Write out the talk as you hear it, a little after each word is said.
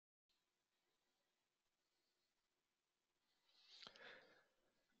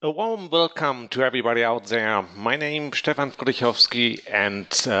A warm welcome to everybody out there. My name is Stefan Friedrichowski, and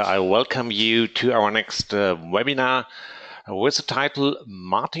I welcome you to our next webinar with the title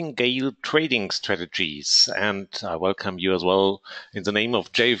Martingale Trading Strategies. And I welcome you as well in the name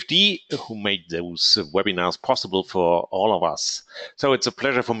of JFD, who made those webinars possible for all of us. So it's a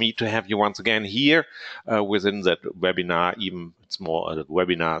pleasure for me to have you once again here within that webinar. Even it's more a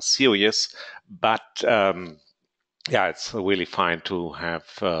webinar series, but yeah, it's really fine to have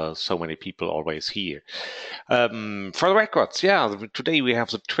so many people always here. For the records, yeah, today we have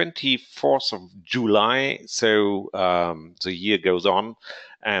the 24th of July, so the year goes on,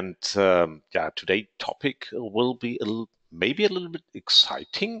 and yeah, today's topic will be maybe a little bit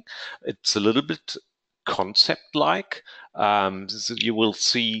exciting. It's a little bit concept-like. So you will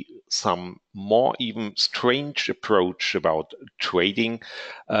see some more even strange approach about trading.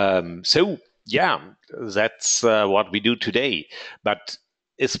 So yeah, that's what we do today. But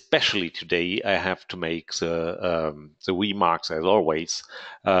especially today, I have to make the remarks as always,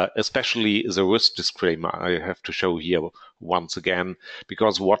 especially the risk disclaimer I have to show here once again,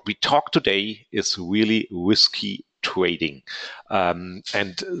 because what we talk today is really risky trading. And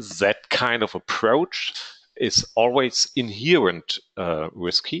that kind of approach is always inherent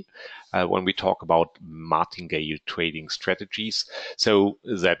risky when we talk about martingale trading strategies. So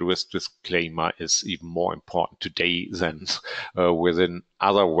that risk disclaimer is even more important today than within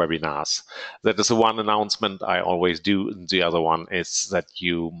other webinars. That is the one announcement I always do. And the other one is that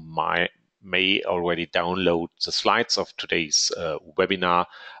you may already download the slides of today's webinar.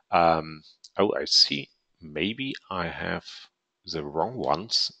 Oh, I see. Maybe I have the wrong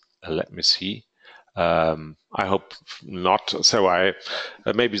ones. Let me see. I hope not. So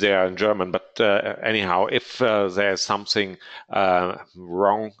maybe they are in German, but anyhow, if there's something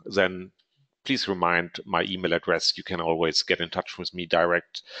wrong, then please remind my email address. You can always get in touch with me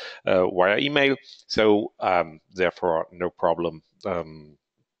direct via email. So therefore, no problem.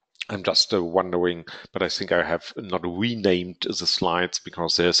 I'm just wondering, but I think I have not renamed the slides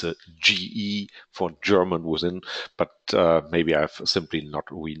because there's a GE for German within, but maybe I've simply not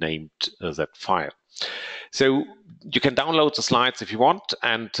renamed that file. So you can download the slides if you want,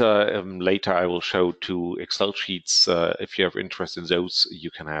 and later I will show two Excel sheets. If you have interest in those, you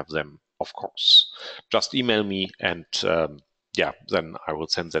can have them, of course. Just email me and yeah, then I will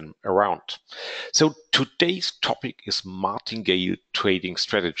send them around. So today's topic is martingale trading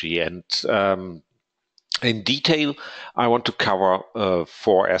strategy, and in detail, I want to cover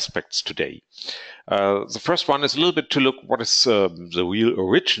four aspects today. The first one is a little bit to look what is the real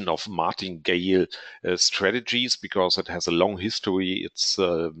origin of martingale strategies, because it has a long history. It's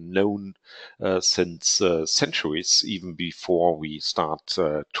known since centuries, even before we start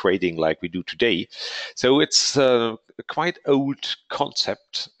trading like we do today. So it's a quite old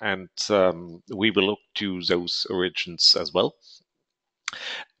concept, and we will look to those origins as well.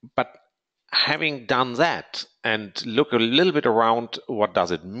 But having done that and look a little bit around what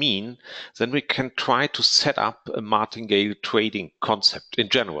does it mean, then we can try to set up a martingale trading concept in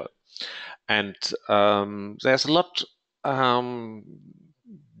general. And there's a lot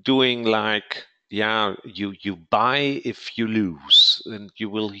doing like, yeah, you buy if you lose. And you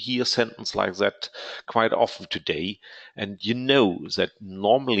will hear a sentence like that quite often today. And you know that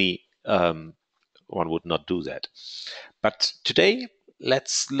normally one would not do that. But today,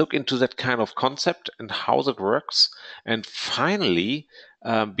 let's look into that kind of concept and how that works. And finally,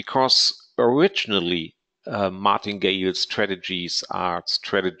 because originally martingale strategies are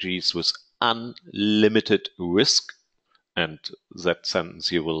strategies with unlimited risk, and that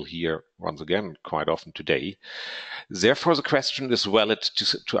sentence you will hear once again quite often today. Therefore, the question is valid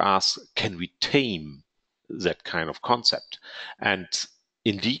to ask, can we tame that kind of concept? And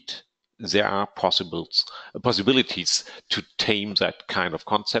indeed, there are possibilities to tame that kind of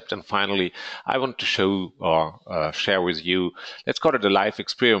concept. And finally, I want to show or share with you, let's call it a live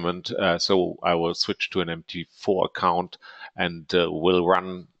experiment. So I will switch to an MT4 account and will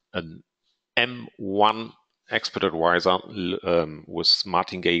run an M1 expert advisor with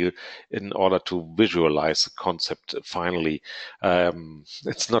Martingale in order to visualize the concept finally.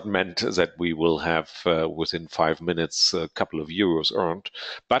 It's not meant that we will have within 5 minutes a couple of euros earned,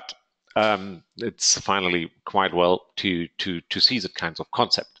 but it's finally quite well to see the kinds of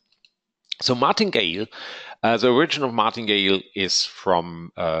concept. So Martingale, the origin of Martingale is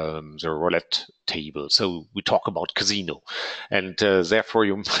from the roulette table. So we talk about casino, and therefore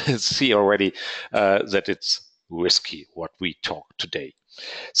you see already that it's risky what we talk today.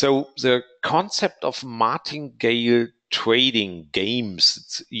 So the concept of martingale trading games.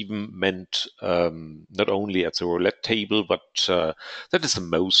 It's even meant not only at the roulette table, but that is the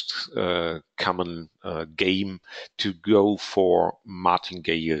most common game to go for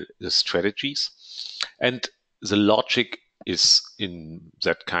martingale strategies. And the logic is in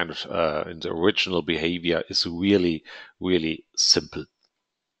that kind of in the original behavior is really, really simple.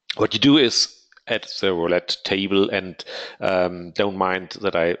 What you do is at the roulette table, and don't mind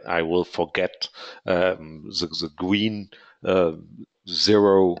that I will forget the green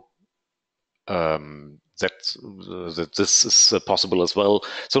zero, that this is possible as well.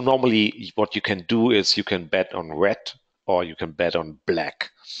 So normally what you can do is you can bet on red or you can bet on black.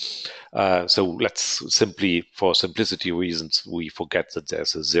 So let's simply, for simplicity reasons, we forget that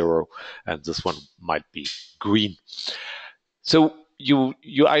there's a zero, and this one might be green. So you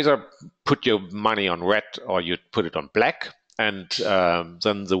either put your money on red or you put it on black, and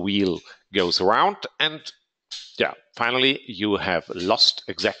then the wheel goes around, and yeah, finally you have lost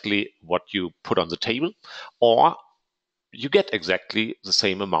exactly what you put on the table, or you get exactly the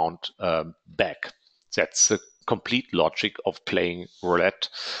same amount back. That's the complete logic of playing roulette,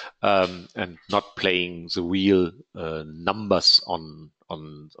 and not playing the real numbers on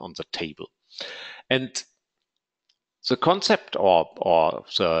the table. And the concept or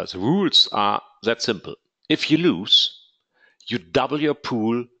the rules are that simple. If you lose, you double your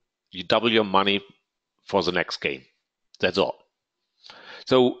pool, you double your money for the next game. That's all.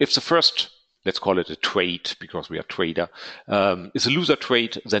 So if the first, let's call it a trade because we are trader, is a loser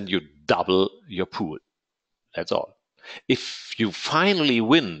trade, then you double your pool. That's all. If you finally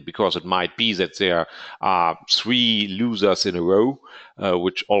win, because it might be that there are 3 losers in a row,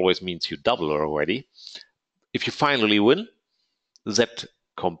 which always means you double already. If you finally win, that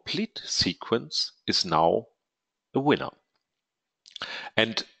complete sequence is now a winner.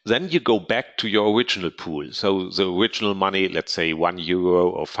 And then you go back to your original pool. So the original money, let's say €1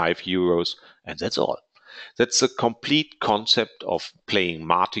 or €5, and that's all. That's the complete concept of playing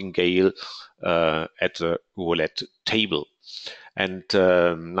martingale at the roulette table. And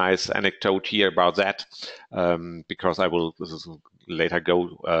nice anecdote here about that, because I will later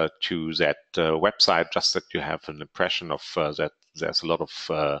go to that website, just that you have an impression of that there's a lot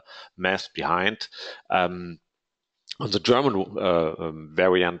of math behind. On the German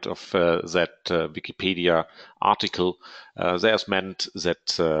variant of that Wikipedia article, there's meant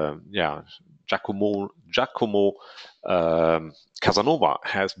that Giacomo Casanova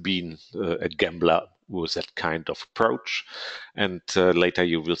has been a gambler with that kind of approach, and later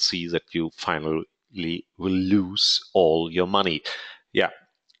you will see that you finally will lose all your money. Yeah,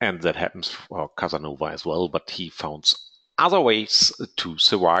 and that happens for Casanova as well, but he found other ways to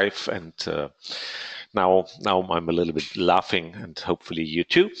survive, and now I'm a little bit laughing, and hopefully you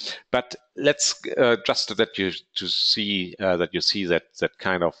too. But let's just that you see that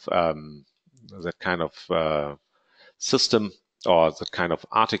kind of system or that kind of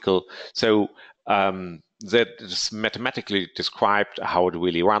article. So that is mathematically described how it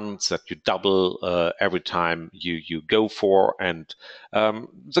really runs, that you double every time you go for, and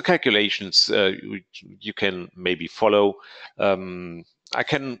the calculations you can maybe follow. I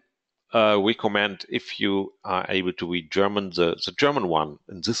can recommend, if you are able to read German, the German one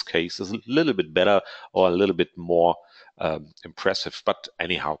in this case is a little bit better or a little bit more impressive. But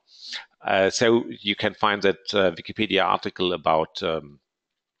anyhow, so you can find that Wikipedia article about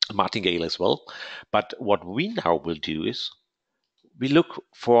Martingale as well. But what we now will do is we look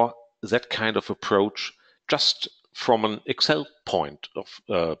for that kind of approach just from an Excel point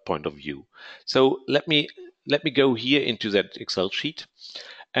of view. So let me go here into that Excel sheet,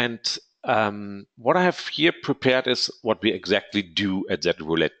 and what I have here prepared is what we exactly do at that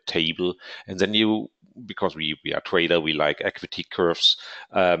roulette table. And then because we are trader, we like equity curves.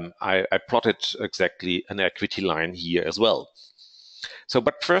 I plotted exactly an equity line here as well. So,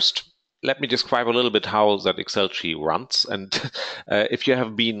 but first, let me describe a little bit how that Excel sheet runs. And if you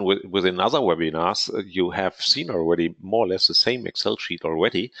have been within other webinars, you have seen already more or less the same Excel sheet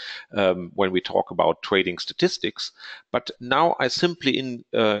already when we talk about trading statistics. But now I simply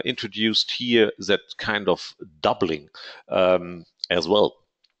introduced here that kind of doubling as well.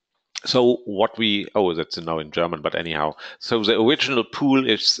 So that's now in German, but anyhow, so the original pool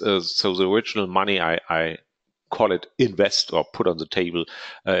is, so the original money I call it invest or put on the table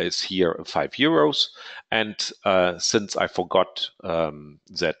is here €5. And since I forgot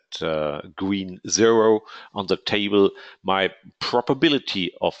that green zero on the table, my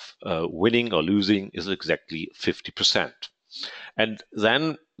probability of winning or losing is exactly 50%. And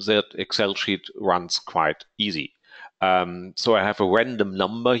then that Excel sheet runs quite easy. So I have a random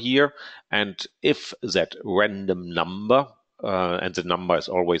number here, and if that random number, and the number is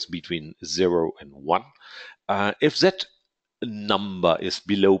always between 0 and 1, if that number is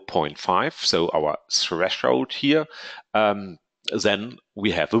below 0.5, so our threshold here, then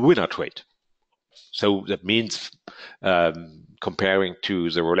we have a winner trade. So that means, comparing to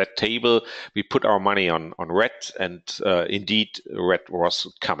the roulette table, we put our money on red, and indeed red was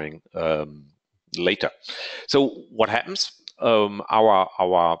coming later. So what happens?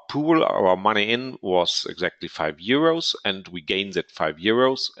 Our pool, our money in was exactly €5, and we gained that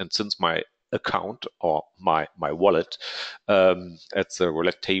 €5. And since my account or my wallet at the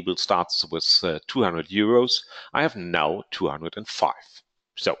roulette table starts with €200, I have now 205.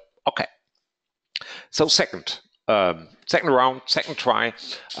 So okay. So second round, second try.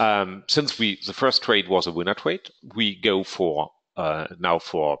 Since the first trade was a winner trade, we go for now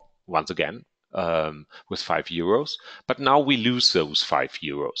for once again with €5, but now we lose those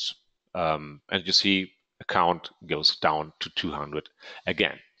 €5, and you see account goes down to 200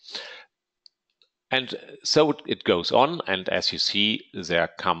 again. And so it goes on, and as you see, there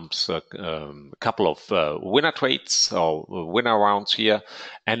comes a couple of winner trades or winner rounds here,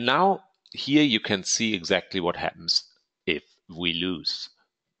 and now here you can see exactly what happens if we lose.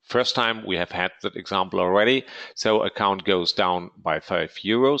 First time we have had that example already, so account goes down by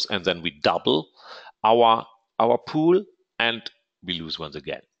 €5, and then we double our pool, and we lose once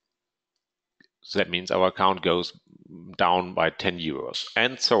again. So that means our account goes down by €10,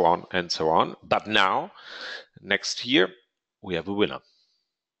 and so on and so on. But now, next year, we have a winner.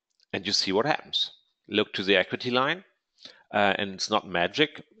 And you see what happens. Look to the equity line, and it's not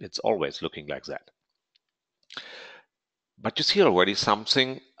magic, it's always looking like that. But you see already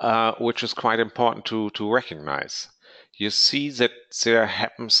something which is quite important to recognize. You see that there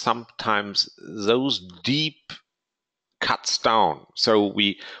happens sometimes those deep cuts down. So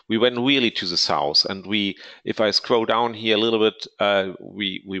we went really to the south, and if I scroll down here a little bit,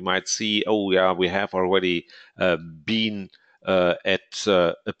 we might see, oh yeah, we have already been at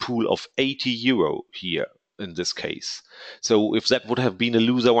a pool of €80 here in this case. So if that would have been a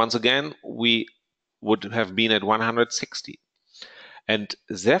loser once again, we would have been at 160. And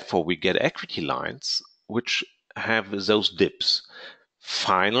therefore we get equity lines which have those dips.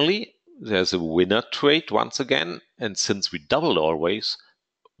 Finally, there's a winner trade once again, and since we doubled always,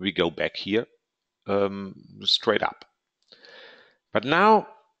 we go back here straight up. But now,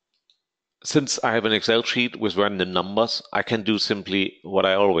 since I have an Excel sheet with random numbers, I can do simply what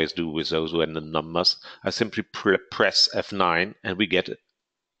I always do with those random numbers. I simply press F9 and we get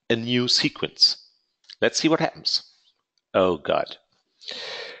a new sequence. Let's see what happens. Oh God.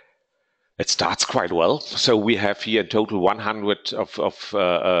 It starts quite well. So we have here in total 100 of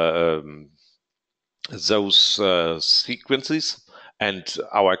those sequences, and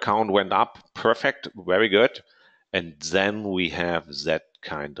our account went up. Perfect, very good. And then we have that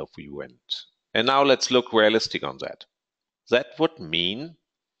kind of event. And now let's look realistic on that. That would mean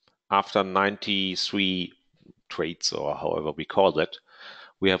after 93 trades, or however we call that,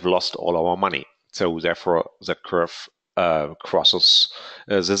 we have lost all our money. So therefore that curve crosses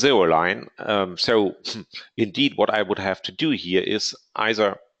the zero line. So indeed what I would have to do here is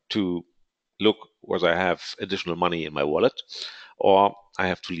either to look whether I have additional money in my wallet, or I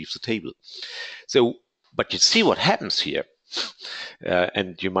have to leave the table. So, but you see what happens here,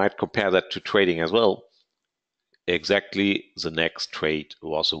 and you might compare that to trading as well. Exactly the next trade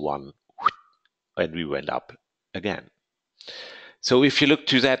was the one, and we went up again. So if you look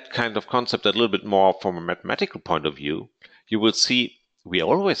to that kind of concept a little bit more from a mathematical point of view, you will see we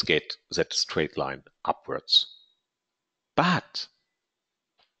always get that straight line upwards. But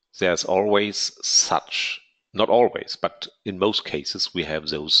there's always such, not always, but in most cases, we have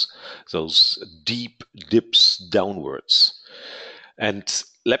those deep dips downwards. And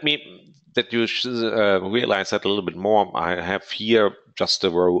let me, that you realize that a little bit more, I have here just a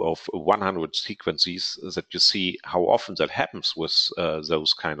row of 100 sequences that you see how often that happens with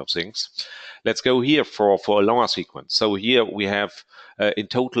those kind of things. Let's go here for a longer sequence. So here we have in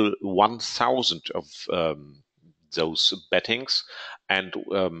total 1,000 of those bettings, and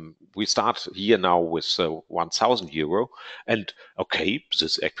we start here now with €1,000, and okay,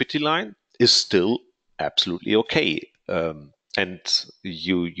 this equity line is still absolutely okay. And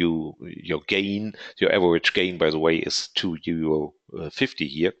your gain, your average gain, by the way, is €2.50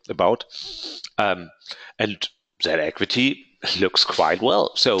 here about, and that equity looks quite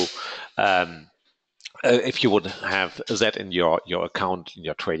well. So if you would have that in your account, in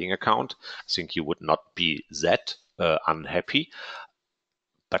your trading account, I think you would not be that unhappy.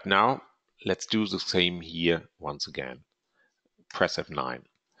 But now let's do the same here once again. Press F9.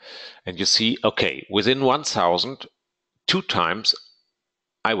 And you see, okay, within 1,000, 2 times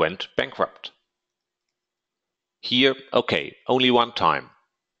I went bankrupt. Here, okay, only 1 time.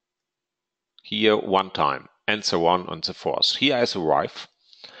 Here, 1 time, and so on and so forth. Here I survive.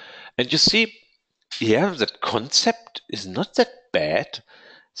 And you see, yeah, that concept is not that bad,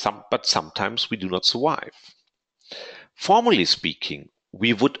 but sometimes we do not survive. Formally speaking,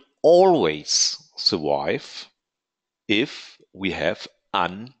 we would always survive if we have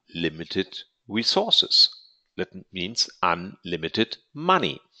unlimited resources. That means unlimited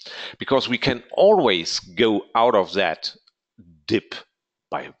money, because we can always go out of that dip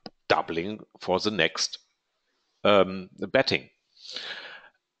by doubling for the next betting.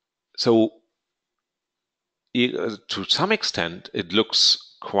 So to some extent, it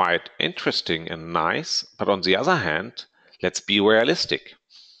looks quite interesting and nice, but on the other hand, let's be realistic.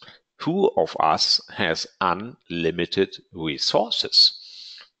 Who of us has unlimited resources?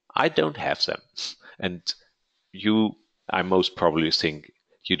 I don't have them. And you, I most probably think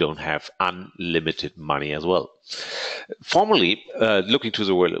you don't have unlimited money as well. Formally, looking to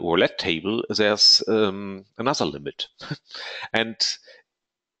the roulette table, there's another limit. And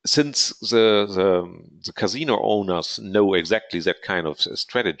since the casino owners know exactly that kind of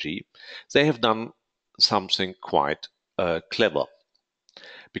strategy, they have done something quite clever.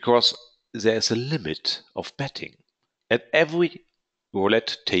 Because there's a limit of betting at every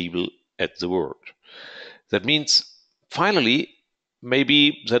roulette table at the world. That means finally,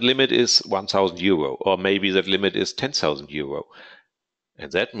 maybe that limit is 1,000 euro, or maybe that limit is 10,000 euro.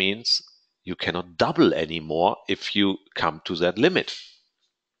 And that means you cannot double anymore if you come to that limit.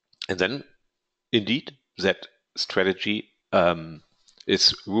 And then, indeed, that strategy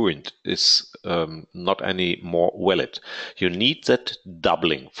is ruined, is not any more valid. You need that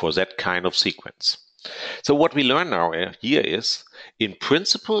doubling for that kind of sequence. So what we learn now here is, in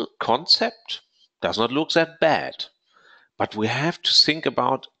principle, concept does not look that bad, but we have to think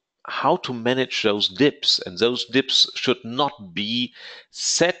about how to manage those dips, and those dips should not be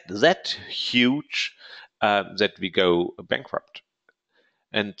set that huge that we go bankrupt.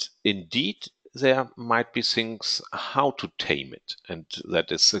 And indeed, there might be things how to tame it, and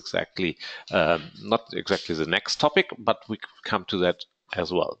that is exactly not exactly the next topic, but we come to that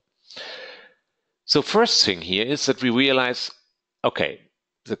as well. So first thing here is that we realize, okay,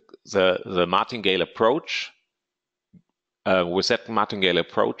 the Martingale approach, with that Martingale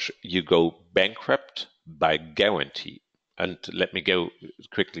approach, you go bankrupt by guarantee. And let me go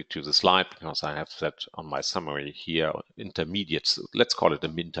quickly to the slide, because I have that on my summary here, intermediate, let's call it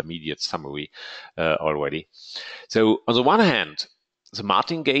an intermediate summary already. So on the one hand, the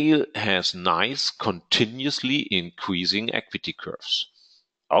Martingale has nice, continuously increasing equity curves.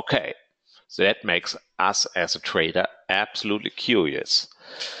 Okay, so that makes us as a trader absolutely curious.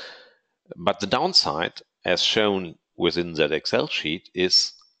 But the downside, as shown within that Excel sheet,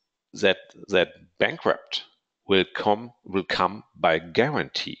 is that bankrupt will come by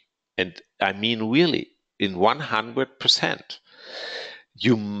guarantee. And I mean really in 100%.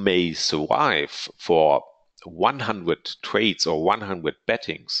 You may survive for 100 trades or 100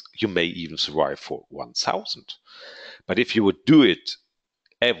 bettings. You may even survive for 1,000. But if you would do it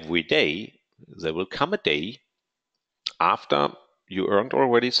every day, there will come a day after you earned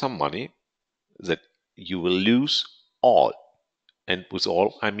already some money that you will lose all. And with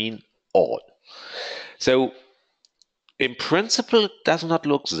all, I mean all. So in principle, it does not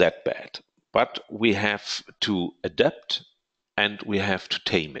look that bad, but we have to adapt and we have to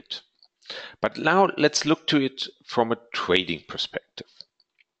tame it. But now let's look to it from a trading perspective.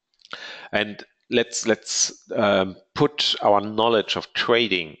 And let's put our knowledge of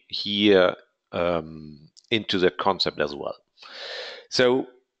trading here into that concept as well. So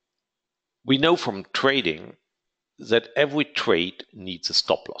we know from trading that every trade needs a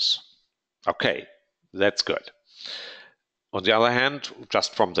stop loss. Okay, that's good. On the other hand,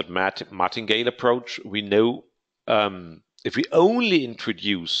 just from the Martingale approach, we know if we only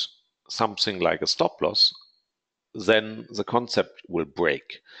introduce something like a stop loss, then the concept will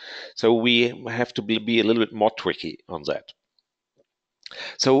break. So we have to be a little bit more tricky on that.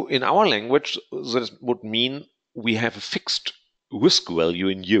 So in our language, that would mean we have a fixed risk value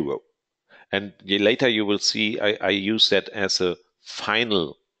in euro. And later you will see I use that as a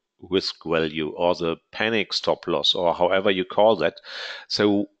final risk value, or the panic stop loss, or however you call that.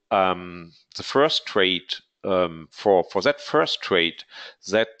 So the first trade, for that first trade,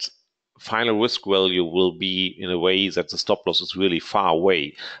 that final risk value will be in a way that the stop loss is really far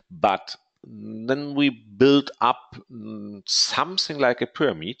away. But then we build up something like a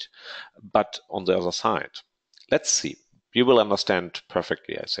pyramid, but on the other side. Let's see. You will understand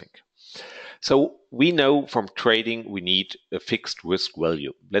perfectly, I think. So we know from trading we need a fixed risk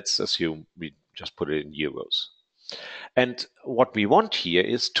value. Let's assume we just put it in euros. And what we want here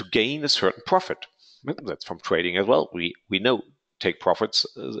is to gain a certain profit. That's from trading as well. We know take profits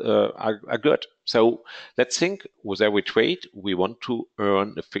are good. So let's think with every trade we want to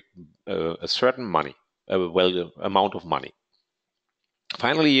earn a certain money, amount of money.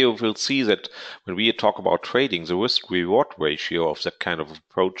 Finally, you will see that when we talk about trading, the risk-reward ratio of that kind of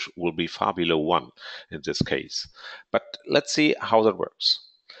approach will be far below 1 in this case. But let's see how that works.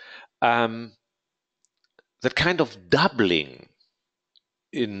 That kind of doubling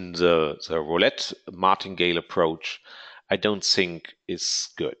in the roulette martingale approach, I don't think is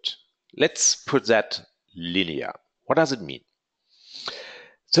good. Let's put that linear. What does it mean?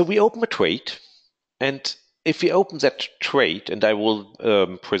 So we open a trade, and if we open that trade, and I will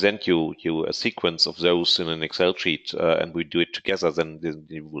present you a sequence of those in an Excel sheet, and we do it together, then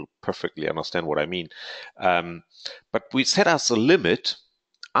you will perfectly understand what I mean. But we set us a limit.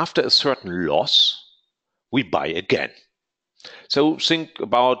 After a certain loss, we buy again. So think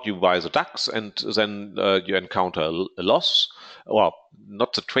about you buy the DAX and then you encounter a loss. Well,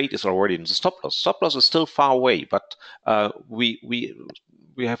 not the trade is already in the stop loss. Stop loss is still far away, but we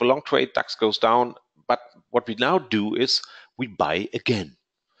have a long trade, DAX goes down. But what we now do is we buy again.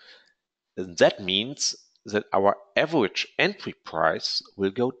 And that means that our average entry price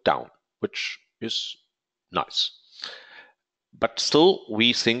will go down, which is nice. But still,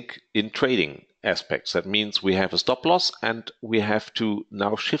 we think in trading aspects. That means we have a stop loss and we have to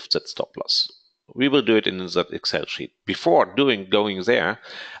now shift that stop loss. We will do it in that Excel sheet. Before going there,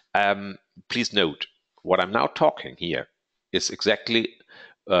 please note what I'm now talking here is exactly,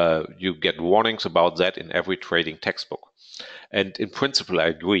 you get warnings about that in every trading textbook. And in principle, I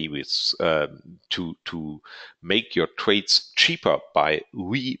agree with to make your trades cheaper by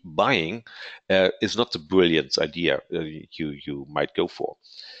rebuying is not the brilliant idea you might go for.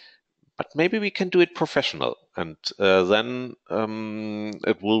 But maybe we can do it professional, and then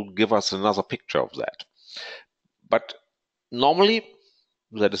it will give us another picture of that. But normally,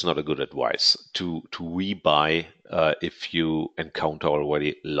 that is not a good advice to rebuy if you encounter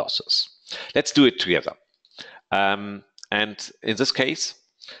already losses. Let's do it together. And in this case,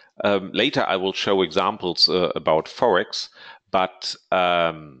 later I will show examples about Forex, but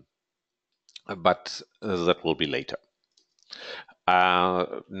that will be later.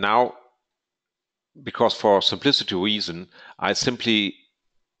 Now, because for simplicity reason, I simply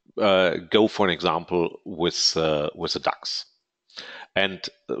go for an example with the DAX. And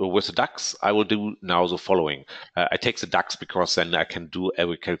with the DAX, I will do now the following. I take the DAX because then I can do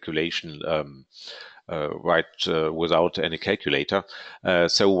every calculation without any calculator.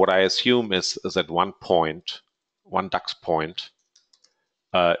 So what I assume is that one DAX point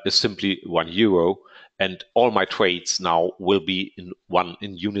is simply €1, and all my trades now will be in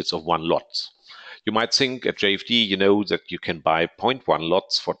units of one lot. You might think at JFD, you know, that you can buy 0.1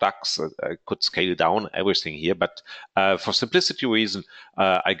 lots for DAX. I could scale down everything here, but for simplicity reason,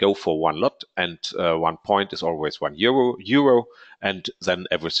 I go for one lot, and 1 point is always €1, and then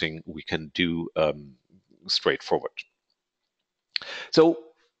everything we can do straightforward. So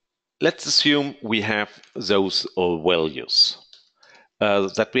let's assume we have those values,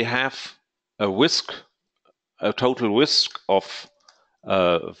 that we have a total risk of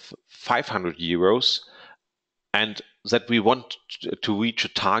 €500, and that we want to reach a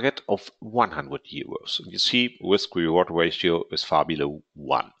target of €100. And you see, risk-reward ratio is far below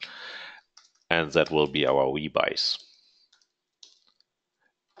 1, and that will be our rebuys.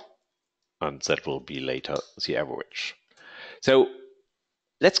 And that will be later the average. So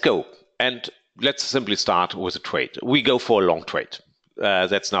let's go, and let's simply start with a trade. We go for a long trade.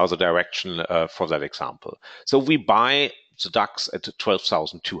 That's now the direction for that example. So we buy the DAX at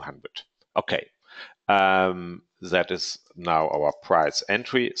 12,200. Okay, that is now our price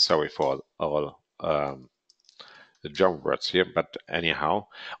entry. Sorry for all the German words here, but anyhow,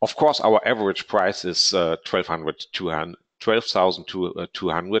 of course, our average price is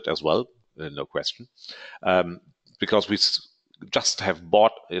 12,200 as well, no question, because we just have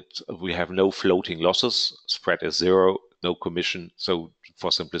bought it. We have no floating losses. Spread is 0. No commission, so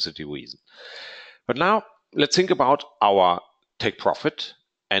for simplicity reason. But now let's think about our take profit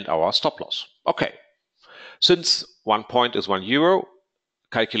and our stop loss. Okay, since 1 point is €1,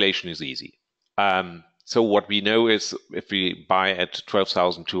 calculation is easy. So what we know is if we buy at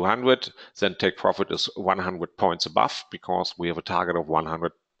 12,200, then take profit is 100 points above, because we have a target of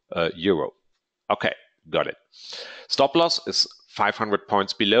 100 euro. Okay, got it. Stop loss is 500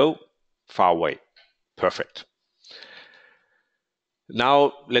 points below, far away. Perfect.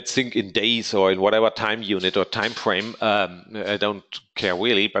 Now let's think in days or in whatever time unit or time frame. I don't care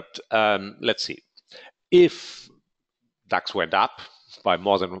really, but let's see. If DAX went up by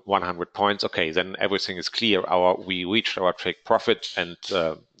more than 100 points, okay, then everything is clear. We reached our take profit and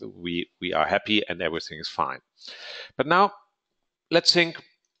we are happy and everything is fine. But now let's think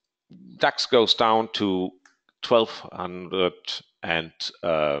DAX goes down to 1200 and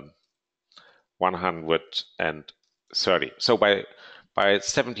 130. So by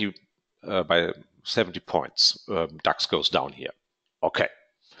 70 points, DAX goes down here. Okay,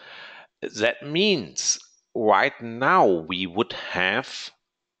 that means right now we would have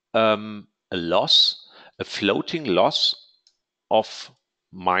a loss, a floating loss of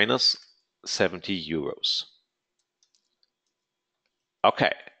minus 70 euros.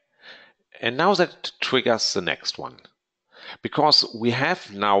 Okay, and now that triggers the next one, because we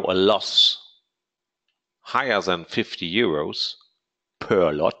have now a loss higher than 50 euros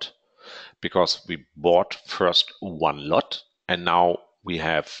per lot, because we bought first one lot and now we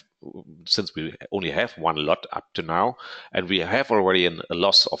have, since we only have one lot up to now and we have already a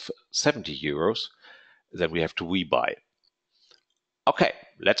loss of 70 euros, then we have to rebuy. Okay,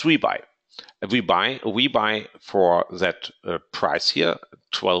 let's rebuy. We buy for that price here,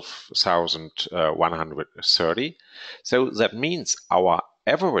 12,130. So that means our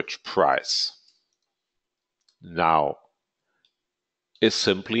average price now is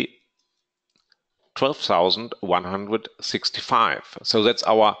simply 12,165. So that's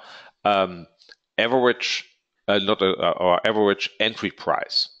our average, our average entry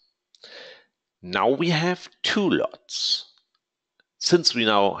price. Now we have two lots. Since we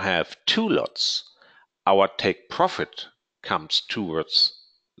now have two lots, our take profit comes towards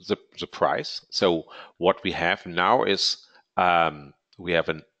the price. So what we have now is we have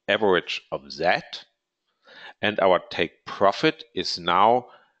an average of that, and our take profit is now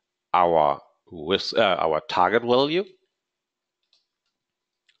our target value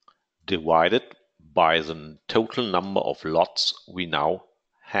divided by the total number of lots we now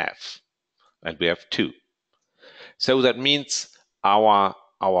have, and we have two. So that means our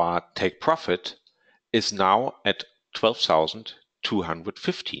take profit is now at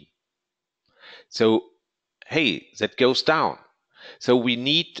 12,215. So hey, that goes down. So we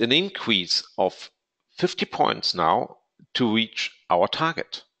need an increase of 50 points now to reach our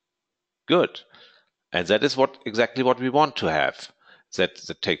target. Good. And that is exactly what we want to have, that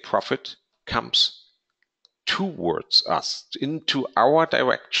the take profit comes towards us, into our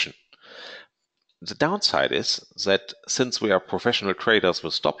direction. The downside is that since we are professional traders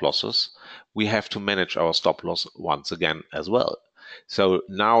with stop losses, we have to manage our stop loss once again as well. So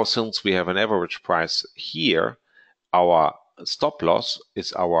now, since we have an average price here, our stop loss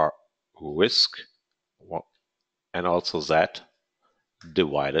is our risk, and also that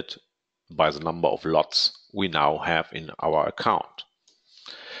divided by the number of lots we now have in our account.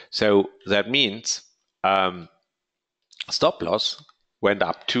 So that means stop loss went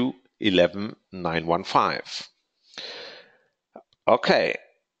up to 11,915. Okay,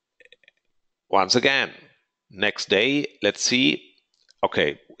 once again, next day, let's see.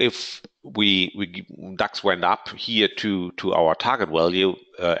 Okay, if DAX went up here to our target value,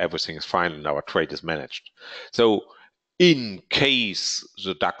 everything is fine and our trade is managed. So in case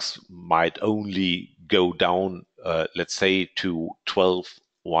the DAX might only go down, let's say to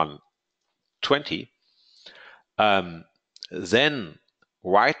 12,120, then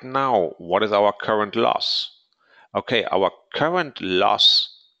right now, what is our current loss? Okay, our current loss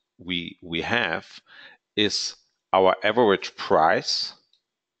we have is our average price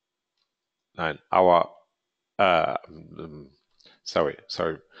and our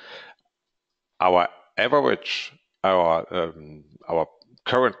our average our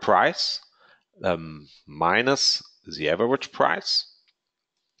current price minus the average price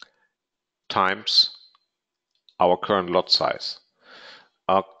times our current lot size.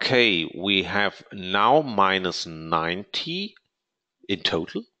 Okay, we have now minus 90 in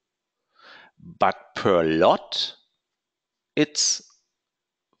total, but per lot it's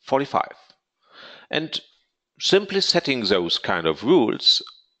 45. And simply setting those kind of rules,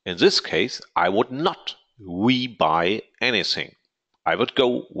 in this case, I would not rebuy anything. I would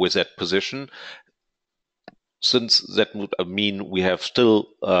go with that position, since that would mean we have still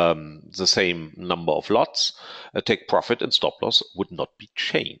the same number of lots. Take profit and stop loss would not be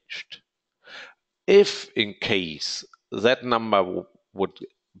changed. If in case that number would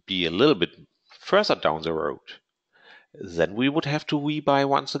be a little bit further down the road, then we would have to rebuy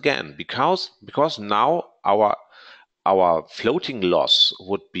once again because now our floating loss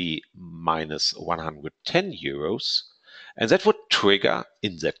would be minus 110 euros, and that would trigger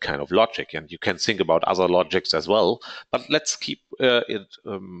in that kind of logic. And you can think about other logics as well, but let's keep it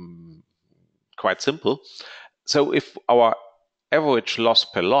quite simple. So if our average loss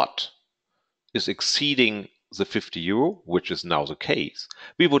per lot is exceeding the 50 euro, which is now the case,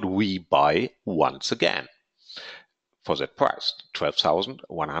 we would rebuy once again for that price,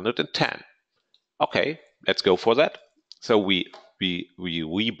 12,110. Okay, let's go for that. So we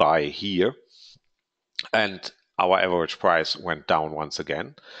rebuy here, and our average price went down once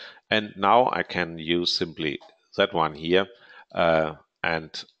again. And now I can use simply that one here,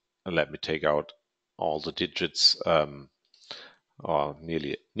 and let me take out all the digits, or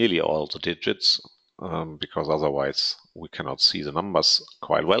nearly all the digits, because otherwise we cannot see the numbers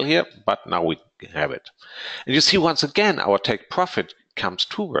quite well here. But now we have it, and you see once again our take profit comes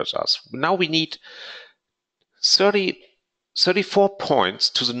towards us. Now we need 34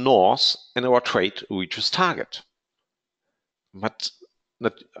 points to the north, and our trade reaches target. But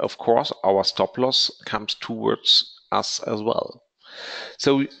of course, our stop loss comes towards us as well.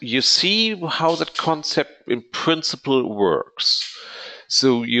 So you see how that concept in principle works.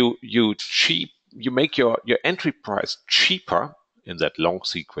 So you make your entry price cheaper in that long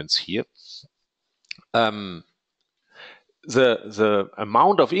sequence here. The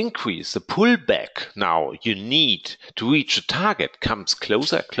amount of increase, the pullback now you need to reach the target comes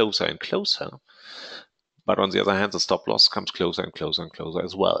closer and closer. But on the other hand, the stop loss comes closer and closer and closer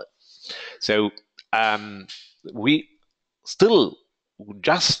as well. So we still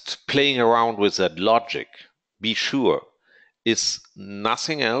just playing around with that logic, be sure, is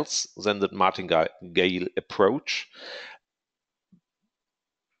nothing else than the Martingale approach.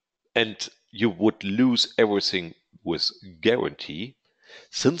 And you would lose everything with guarantee,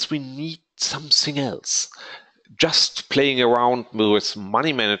 since we need something else. Just playing around with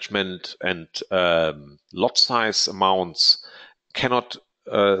money management and lot size amounts cannot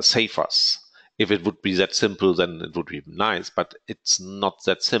save us. If it would be that simple, then it would be nice, but it's not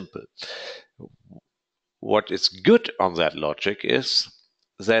that simple. What is good on that logic is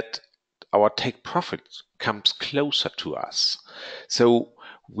that our take profit comes closer to us. So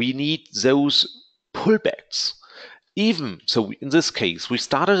we need those pullbacks. Even so, in this case, we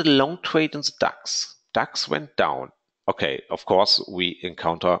started a long trade in the DAX. DAX went down. Okay, of course, we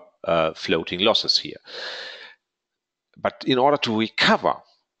encounter floating losses here. But in order to recover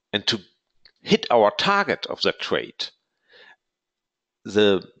and to hit our target of that trade,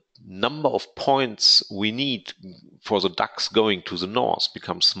 the number of points we need for the DAX going to the north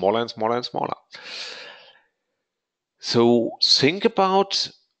becomes smaller and smaller and smaller. So think about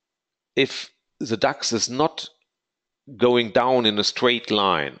if the DAX is not going down in a straight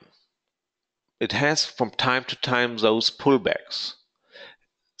line. It has from time to time those pullbacks.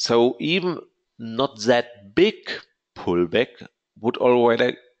 So even not that big pullback would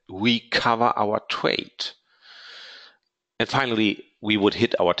already recover our trade. And finally, we would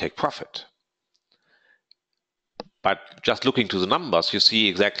hit our take profit. But just looking to the numbers, you see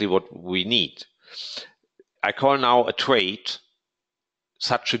exactly what we need. I call now a trade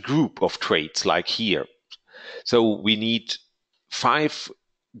such a group of trades like here. So we need 5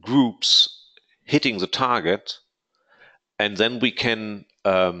 groups hitting the target, and then we can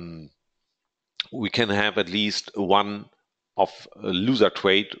have at least one of a loser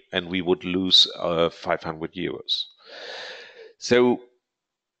trade, and we would lose 500 euros. So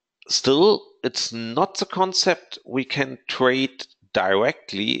still, it's not the concept we can trade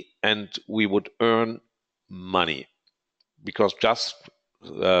directly and we would earn money, because just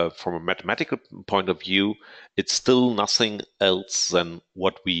from a mathematical point of view, it's still nothing else than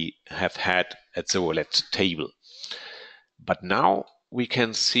what we have had at the roulette table. But now we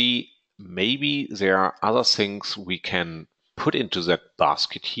can see maybe there are other things we can put into that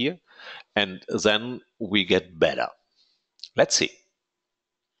basket here, and then we get better. Let's see.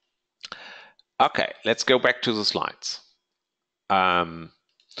 Okay, let's go back to the slides.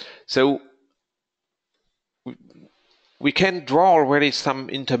 So we can draw already some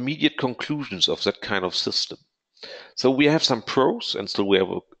intermediate conclusions of that kind of system. So we have some pros, and still we have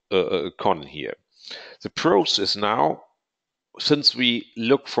a con here. The pros is now, since we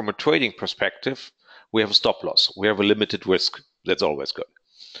look from a trading perspective, we have a stop loss. We have a limited risk. That's always good.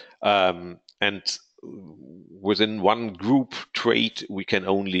 And within one group trade, we can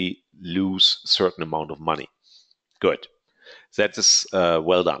only lose a certain amount of money. Good. That is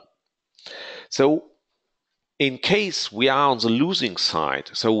well done. So In case we are on the losing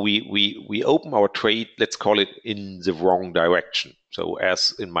side, so we open our trade, let's call it in the wrong direction. So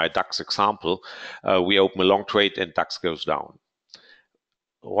as in my DAX example, we open a long trade and DAX goes down.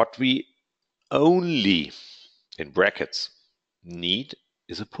 What we only, in brackets, need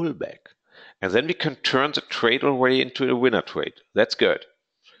is a pullback. And then we can turn the trade already into a winner trade. That's good.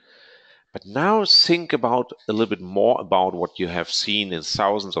 But now think about a little bit more about what you have seen in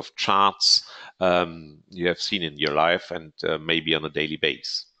thousands of charts you have seen in your life and maybe on a daily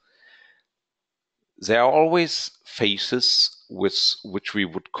basis. There are always phases which we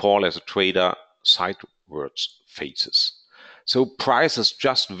would call as a trader sidewards phases. So price is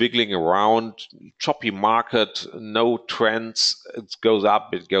just wiggling around, choppy market, no trends, it goes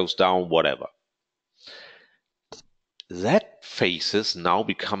up, it goes down, whatever. That phases now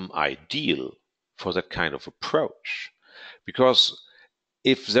become ideal for that kind of approach. Because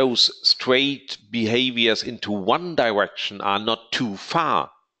if those straight behaviors into one direction are not too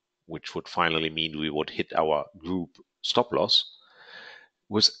far, which would finally mean we would hit our group stop loss,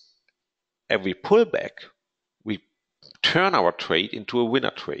 with every pullback, we turn our trade into a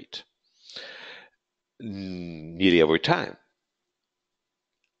winner trade nearly every time.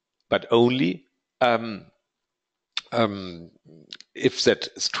 But only if that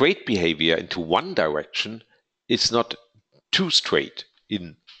straight behavior into one direction is not too straight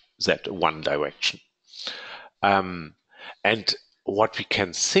in that one direction. And what we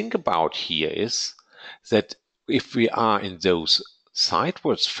can think about here is that if we are in those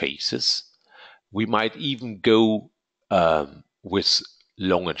sidewards phases, we might even go with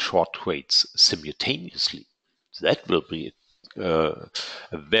long and short trades simultaneously. That will be a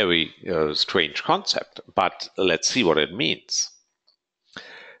very strange concept, but let's see what it means.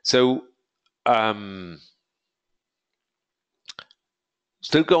 So,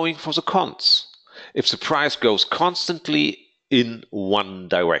 still going for the cons. If the price goes constantly in one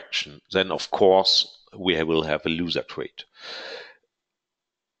direction, then of course we will have a loser trade.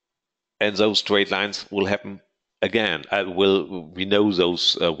 And those trade lines will happen again. We know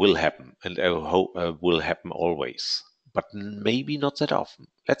those will happen and will happen always, but maybe not that often.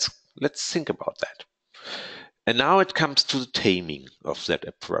 Let's think about that. And now it comes to the taming of that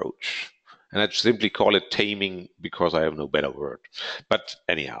approach. And I simply call it taming because I have no better word. But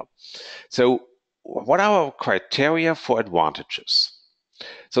anyhow, so what are our criteria for advantages?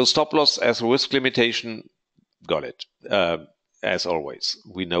 So stop loss as a risk limitation, got it. As always,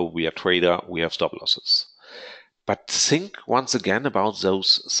 we know we are trader, we have stop losses. But think once again about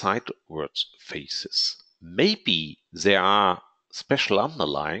those sidewards phases. Maybe there are special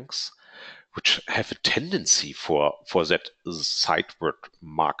underlyings which have a tendency for that sideward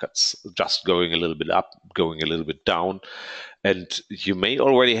markets, just going a little bit up, going a little bit down. And you may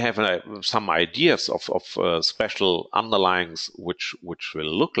already have some ideas of special underlyings which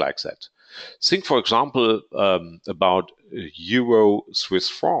will look like that. Think, for example, about Euro Swiss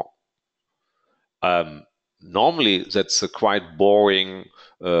franc. Normally, that's a quite boring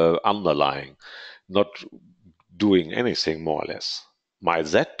underlying, not doing anything more or less. Might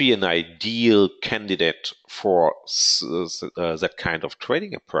that be an ideal candidate for that kind of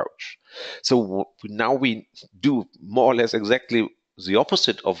trading approach? So now we do more or less exactly the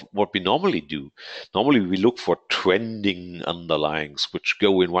opposite of what we normally do. Normally we look for trending underlyings which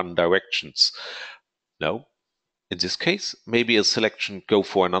go in one directions. No, in this case, maybe a selection go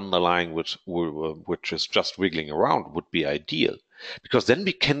for an underlying which is just wiggling around would be ideal, because then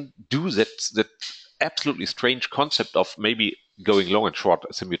we can do that absolutely strange concept of maybe going long and short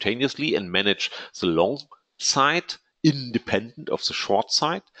simultaneously and manage the long side independent of the short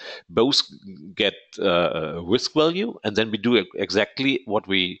side. Both get risk value, and then we do exactly what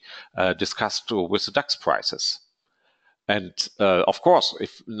we discussed with the DAX prices. And of course,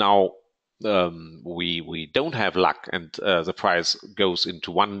 if now we don't have luck and the price goes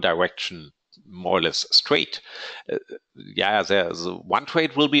into one direction more or less straight, there's one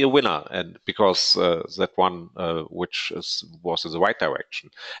trade will be a winner, and because that one which was in the right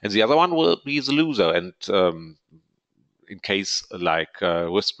direction, and the other one will be the loser. And in case like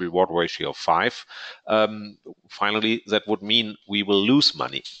risk reward ratio of 5, finally that would mean we will lose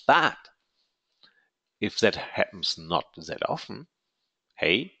money. But if that happens not that often,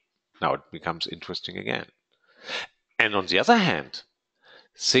 hey, now it becomes interesting again. And on the other hand,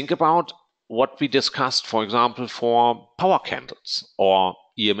 think about what we discussed, for example, for power candles or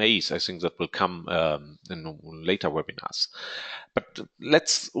EMAs. I think that will come in later webinars. But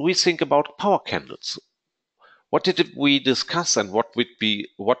let's rethink about power candles. What did we discuss, and what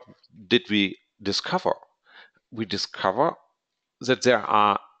did we discover? We discover that there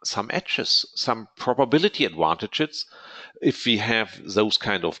are some edges, some probability advantages if we have those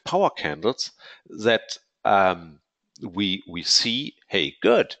kind of power candles that we see, hey,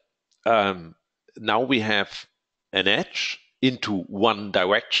 good. Now we have an edge into one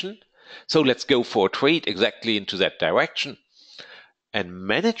direction. So let's go for a trade exactly into that direction and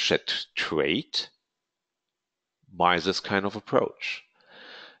manage that trade by this kind of approach.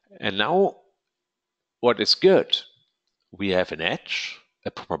 And now what is good? We have an edge,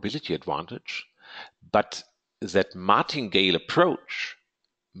 a probability advantage, but that Martingale approach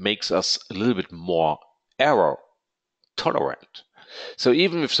makes us a little bit more error tolerant. So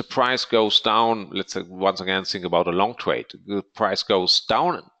even if the price goes down, let's once again think about a long trade, the price goes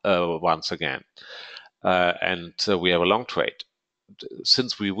down once again, and we have a long trade.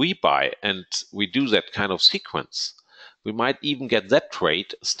 Since we rebuy and we do that kind of sequence, we might even get that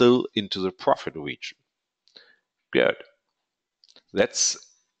trade still into the profit region. Good. That's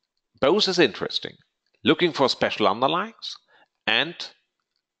both is interesting. Looking for special underlyings and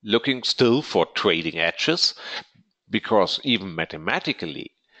looking still for trading edges, because even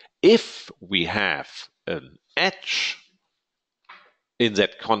mathematically, if we have an edge in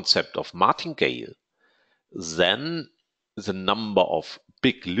that concept of Martingale, then the number of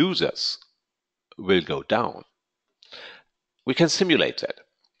big losers will go down. We can simulate that.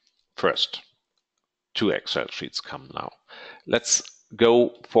 First, 2 Excel sheets come now. Let's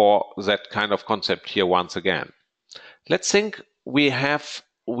go for that kind of concept here once again. Let's think we have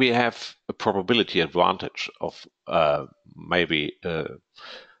a probability advantage of maybe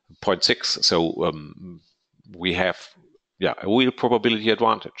 0.6. So we have a real probability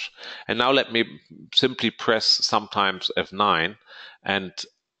advantage. And now let me simply press sometimes F9 and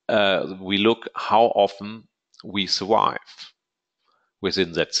we look how often we survive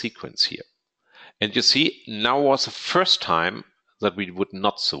within that sequence here. And you see, now was the first time that we would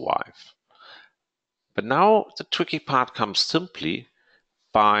not survive. But now the tricky part comes simply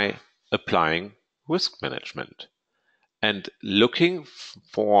by applying risk management. And looking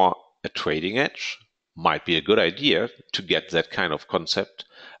for a trading edge might be a good idea to get that kind of concept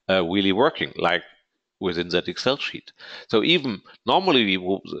really working, like within that Excel sheet. So even normally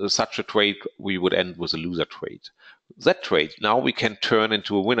such a trade, we would end with a loser trade. That trade, now we can turn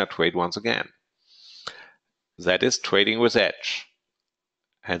into a winner trade once again. That is trading with edge.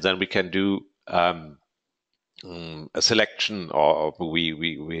 And then we can do a selection, or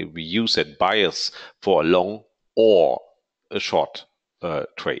we use that bias for a long or a short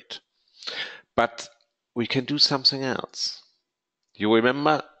trade. But we can do something else. You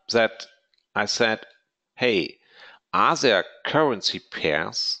remember that I said, hey, are there currency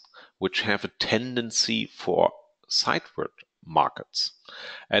pairs which have a tendency for sideward markets?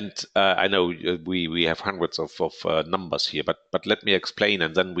 And I know we have hundreds of numbers here, but let me explain,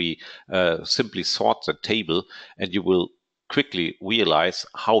 and then we simply sort the table, and you will quickly realize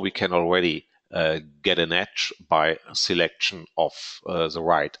how we can already get an edge by selection of the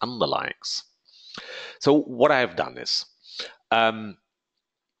right underlyings. So what I have done is I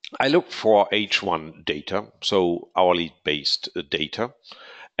look for H1 data, so hourly based data.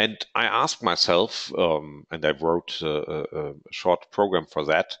 And I asked myself, and I wrote a short program for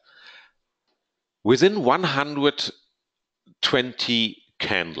that, within 120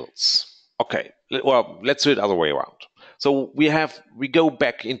 candles. Okay, well, let's do it the other way around. So we go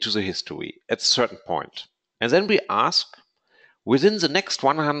back into the history at a certain point, and then we ask, within the next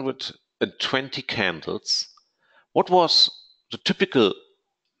 120 candles, what was the typical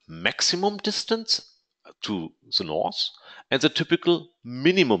maximum distance to the north and the typical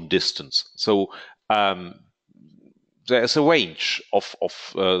minimum distance. So there's a range of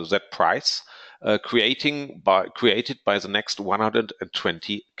that price created by the next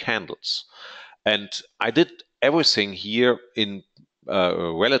 120 candles. And I did everything here in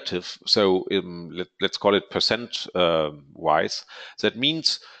relative, so let's call it percent wise. That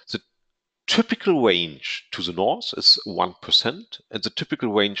means the typical range to the north is 1%, and the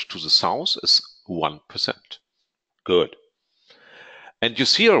typical range to the south is 1%. Good. And you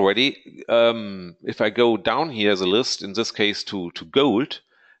see already, if I go down here the list, in this case to gold,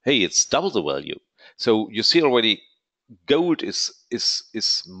 hey, it's double the value. So you see already, gold is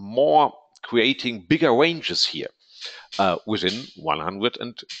more creating bigger ranges here within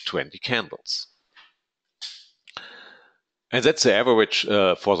 120 candles. And that's the average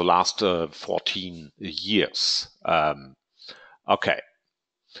for the last 14 years. Okay.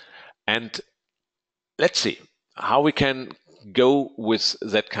 And let's see how we can go with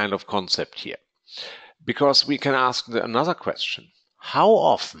that kind of concept here. Because we can ask another question. How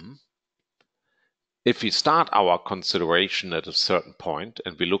often if we start our consideration at a certain point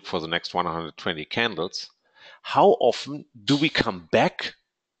and we look for the next 120 candles, how often do we come back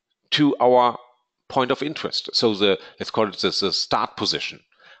to our point of interest? So let's call it the start position.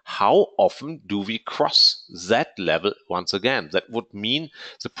 How often do we cross that level once again? That would mean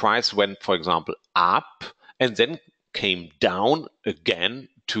the price went, for example, up and then came down again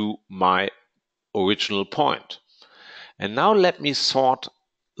to my original point. And now let me sort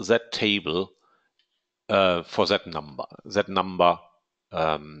that table for that number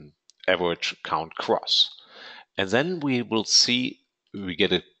average count cross. And then we will see, we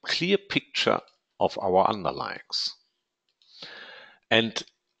get a clear picture of our underlyings. And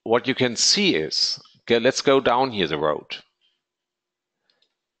what you can see is, okay, let's go down here the road.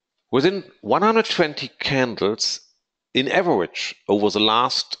 Within 120 candles, in average, over the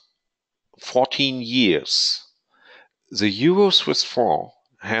last 14 years, the Euro-Swiss franc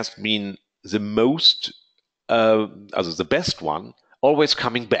has been the most, the best one, always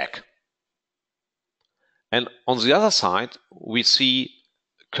coming back. And on the other side, we see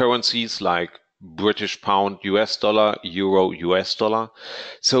currencies like British pound, US dollar, euro, US dollar.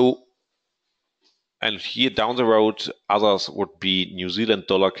 So, and here down the road, others would be New Zealand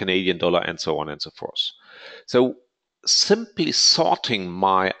dollar, Canadian dollar, and so on and so forth. So simply sorting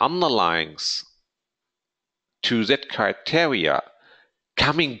my underlyings to that criteria,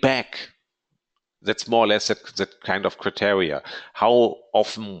 coming back, that's more or less that kind of criteria. How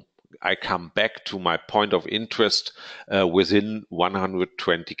often I come back to my point of interest within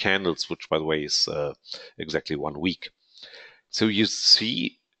 120 candles, which by the way is exactly 1 week. So you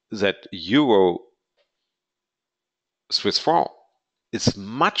see that Euro Swiss franc is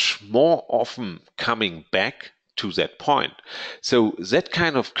much more often coming back to that point. So that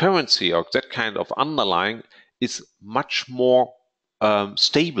kind of currency or that kind of underlying is much more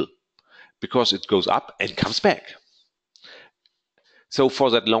stable because it goes up and comes back. So for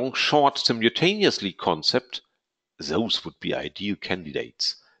that long short simultaneously concept, those would be ideal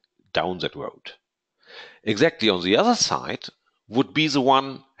candidates down that road. Exactly on the other side would be the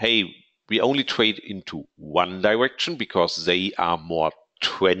one, hey, we only trade into one direction because they are more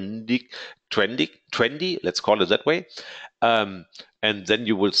trendy, let's call it that way. And then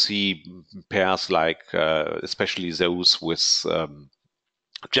you will see pairs like, especially those with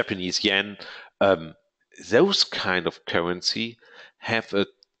Japanese yen, those kind of currency have a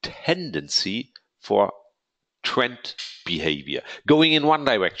tendency for trend behavior, going in one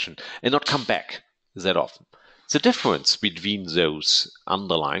direction and not come back that often. The difference between those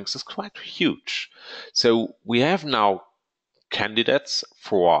underlyings is quite huge. So we have now candidates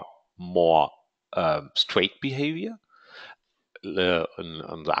for more straight behavior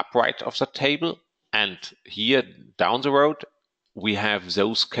on the upright of the table, and here down the road we have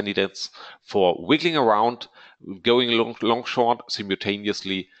those candidates for wiggling around, going long short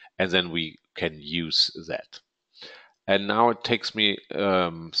simultaneously, and then we can use that. And now it takes me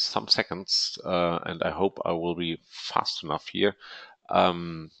some seconds, and I hope I will be fast enough here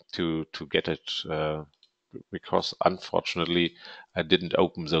to get it, because unfortunately I didn't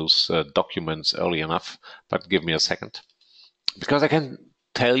open those documents early enough. But give me a second, because I can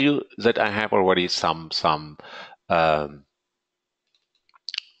tell you that I have already some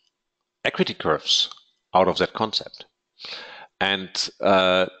equity curves out of that concept, and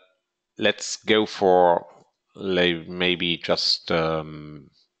let's go for maybe just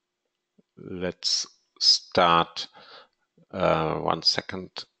let's start 1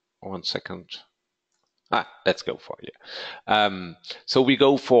 second. Let's go for it. So we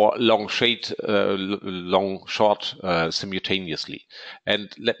go for long short simultaneously,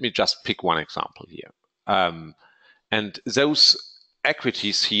 and let me just pick one example here. And those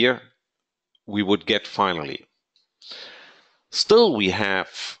equities here we would get finally. Still, we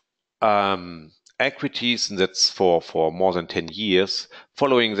have equities, and that's for more than 10 years,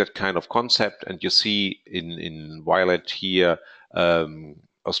 following that kind of concept. And you see in violet here,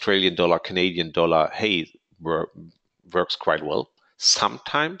 Australian dollar, Canadian dollar, hey, works quite well.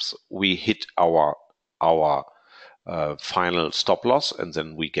 Sometimes we hit our final stop loss, and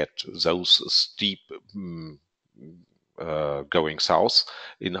then we get those steep going south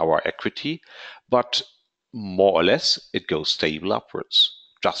in our equity, but more or less it goes stable upwards,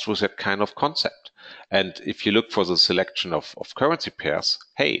 just with that kind of concept. And if you look for the selection of currency pairs,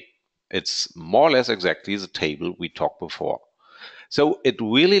 hey, it's more or less exactly the table we talked before. So it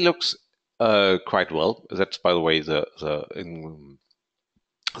really looks quite well. That's, by the way, the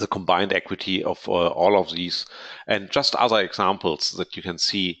combined equity of all of these, and just other examples that you can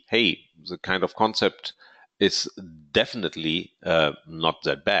see, hey, the kind of concept is definitely not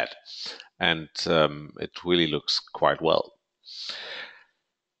that bad. and it really looks quite well.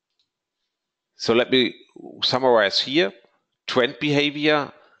 So let me summarize here. Trend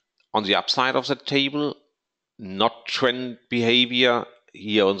behavior on the upside of the table, not trend behavior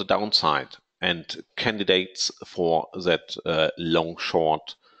here on the downside, and candidates for that long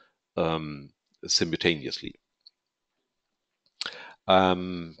short simultaneously.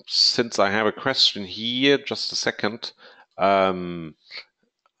 Since I have a question here, just a second, to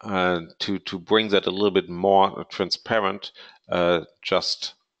bring that a little bit more transparent,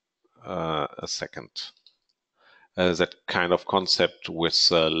 just a second. That kind of concept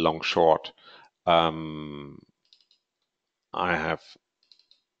with long short. I have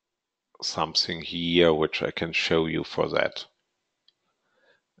something here which I can show you for that,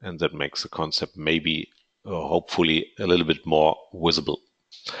 and that makes the concept maybe hopefully a little bit more visible,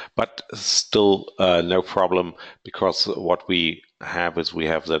 but still no problem, because what we have is we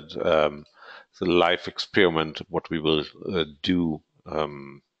have that the live experiment, what we will do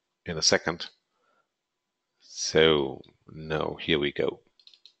in a second. So now here we go.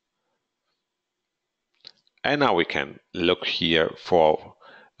 And now we can look here for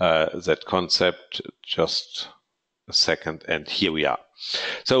that concept. Just a second, and here we are.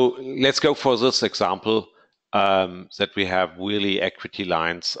 So let's go for this example, that we have really equity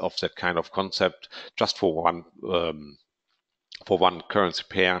lines of that kind of concept just for one currency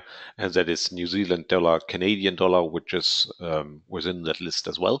pair, and that is New Zealand dollar, Canadian dollar, which is within that list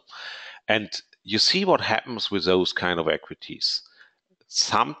as well. And you see what happens with those kind of equities.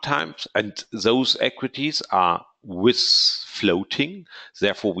 Sometimes, and those equities are with floating,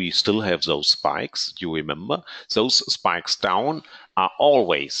 therefore we still have those spikes. You remember, those spikes down are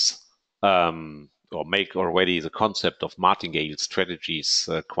always or make already the concept of Martingale strategies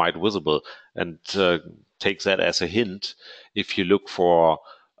quite visible, and take that as a hint. If you look for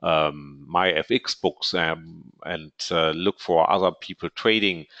my FX books and look for other people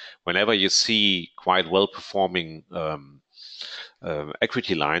trading, whenever you see quite well performing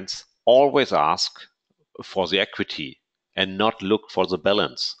equity lines, always ask for the equity and not look for the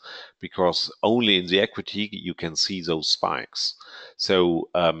balance, because only in the equity you can see those spikes. So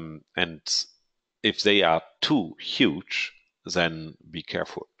and if they are too huge, then be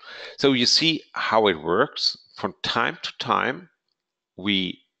careful. So you see how it works. From time to time,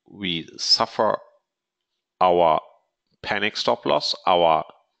 we suffer our panic stop loss, our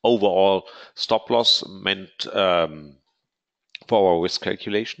overall stop loss meant for our risk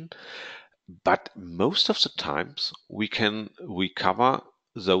calculation. But most of the times we can recover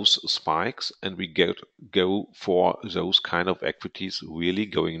those spikes, and we go for those kind of equities really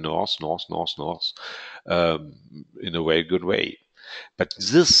going north in a very good way. But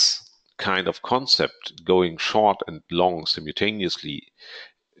this kind of concept, going short and long simultaneously,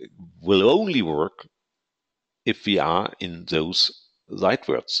 will only work if we are in those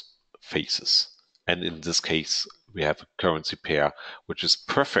sidewards phases. And in this case, we have a currency pair which is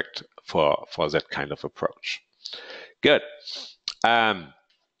perfect for that kind of approach. Good.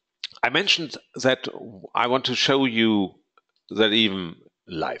 I mentioned that I want to show you that even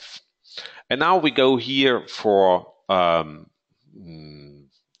live. And now we go here for a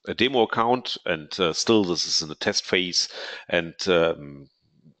demo account, and still this is in the test phase, and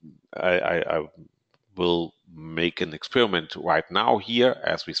I will make an experiment right now here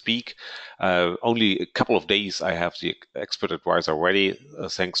as we speak. Only a couple of days I have the expert advisor ready,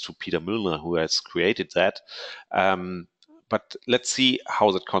 thanks to Peter Müllner, who has created that. But let's see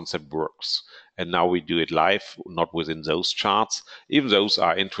how that concept works. And now we do it live, not within those charts. Even those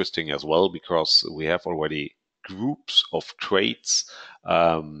are interesting as well, because we have already groups of trades,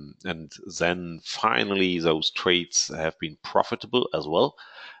 and then finally those trades have been profitable as well.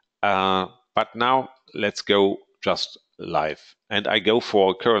 But now let's go just live. And I go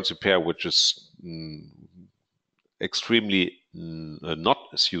for a currency pair which is extremely not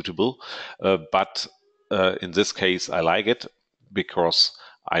suitable, but in this case I like it, because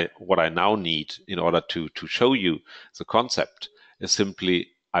what I now need in order to show you the concept is simply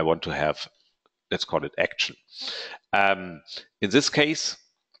I want to have, let's call it action. In this case,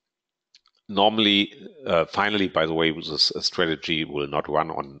 normally, finally, by the way, this strategy will not run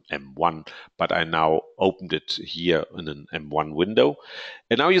on M1, but I now opened it here in an M1 window.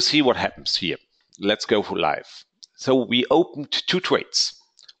 And now you see what happens here. Let's go for live. So we opened two trades,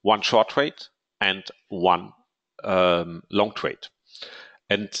 one short trade and one long trade.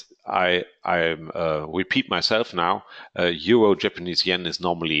 And I repeat myself now, Euro Japanese yen is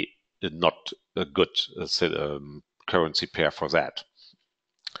normally not a good currency pair for that.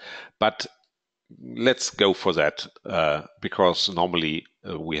 But let's go for that, because normally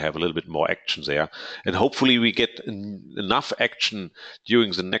we have a little bit more action there. And hopefully we get enough action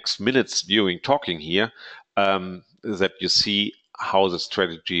during the next minutes during talking here that you see how the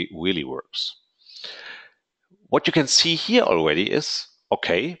strategy really works. What you can see here already is,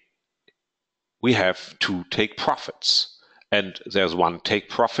 okay, we have two take profits. And there's one take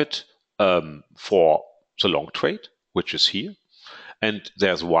profit for the long trade, which is here. And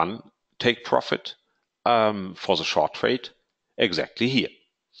there's one take profit for the short trade, exactly here.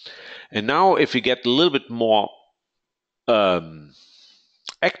 And now if we get a little bit more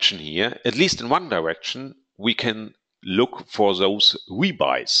action here, at least in one direction, we can look for those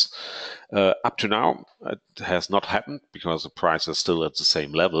rebuys. Up to now, it has not happened because the price is still at the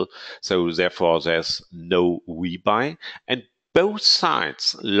same level. So therefore, there's no rebuy. And both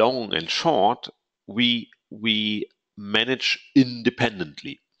sides, long and short, we manage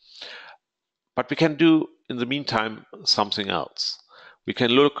independently. But we can do, in the meantime, something else. We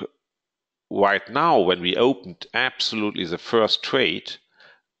can look right now when we opened absolutely the first trade,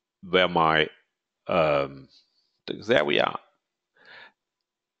 where my there we are.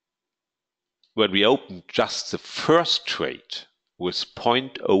 When we opened just the first trade with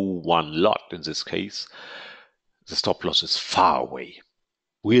 0.01 lot in this case, the stop loss is far away,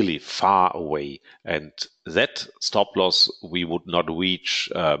 really far away. And that stop loss we would not reach,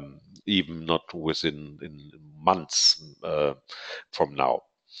 even not within months from now.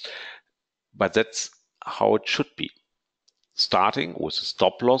 But that's how it should be. Starting with a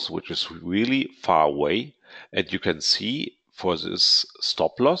stop loss, which is really far away. And you can see for this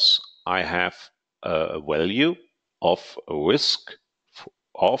stop loss, I have a value of a risk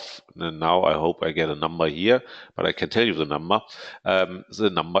of, and now I hope I get a number here, but I can tell you the number. The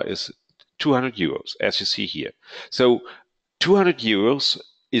number is 200 euros, as you see here. So 200 euros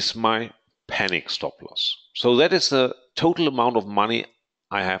is my panic stop loss. So that is the total amount of money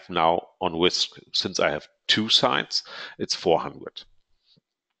I have now on risk. Since I have two sides, it's 400.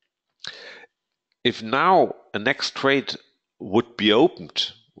 If now a next trade would be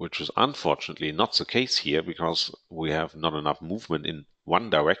opened, which is unfortunately not the case here because we have not enough movement in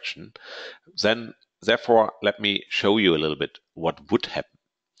one direction, then therefore let me show you a little bit what would happen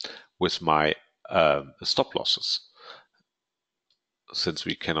with my stop losses. Since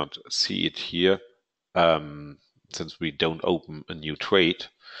we cannot see it here, since we don't open a new trade,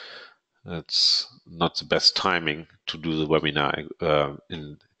 it's not the best timing to do the webinar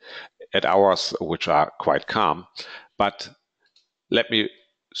at hours which are quite calm. But let me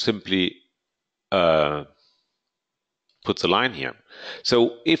simply put the line here.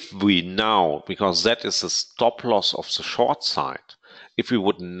 So if we now, because that is the stop loss of the short side, if we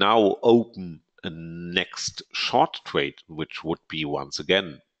would now open a next short trade, which would be once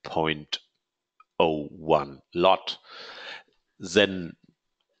again 0.01 lot, then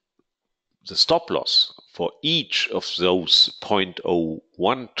the stop loss for each of those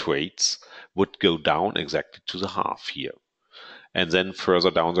 0.01 trades would go down exactly to the half here. And then further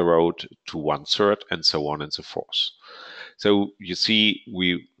down the road to 1/3 and so on and so forth. So you see,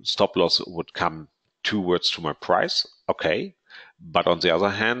 stop loss would come towards to my price, okay. But on the other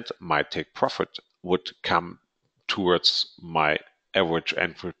hand, my take profit would come towards my average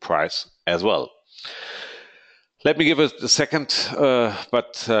entry price as well. Let me give it a second,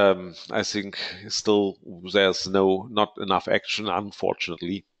 but I think still there's not enough action,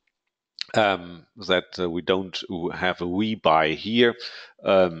 unfortunately, that we don't have a rebuy here.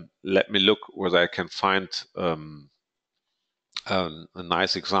 Let me look whether I can find a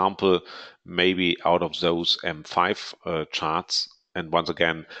nice example, maybe out of those M5 charts. And once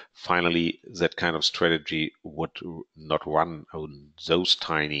again, finally, that kind of strategy would not run on those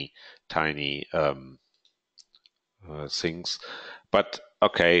tiny things. But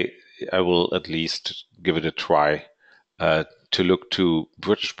okay, I will at least give it a try to look to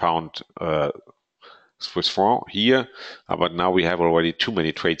British pound, Swiss franc here, but now we have already too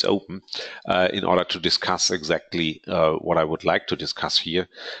many trades open in order to discuss exactly what I would like to discuss here.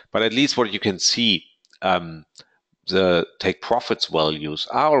 But at least what you can see, the take profits values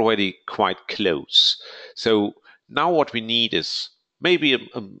are already quite close. So now what we need is maybe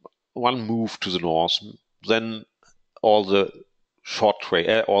one move to the north, then all the short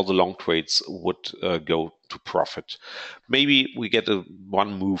trade, all the long trades would go to profit. Maybe we get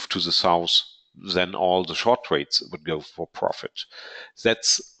one move to the south, then all the short trades would go for profit.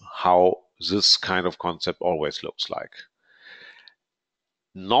 That's how this kind of concept always looks like.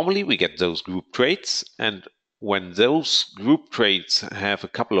 Normally we get those group trades, and when those group trades have a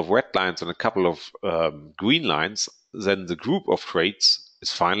couple of red lines and a couple of green lines, then the group of trades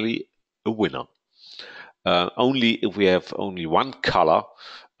is finally a winner. Only if we have only one color,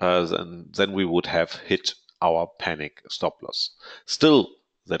 then we would have hit our panic stop loss. Still,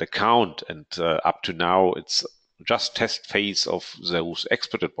 that account, and up to now, it's just test phase of those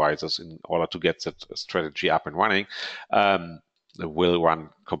expert advisors in order to get that strategy up and running. Will run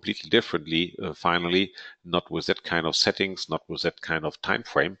completely differently finally, not with that kind of settings, not with that kind of time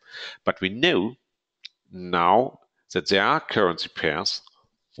frame. But we know now that there are currency pairs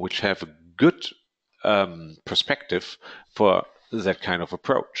which have a good perspective for that kind of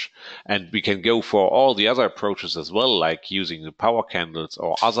approach. And we can go for all the other approaches as well, like using the power candles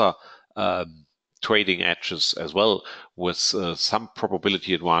or other trading edges as well, with some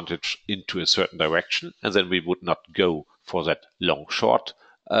probability advantage into a certain direction. And then we would not go for that long short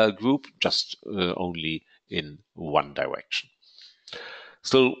group, just only in one direction.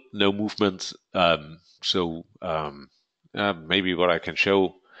 Still no movement. Maybe what I can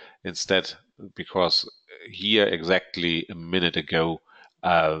show instead, because here exactly a minute ago,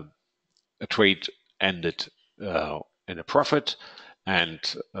 a trade ended in a profit, and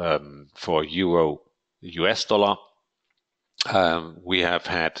for euro US dollar, we have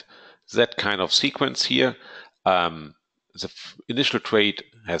had that kind of sequence here. The initial trade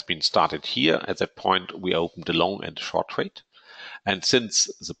has been started here. At that point, we opened a long and a short trade. And since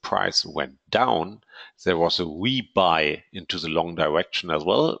the price went down, there was a rebuy into the long direction as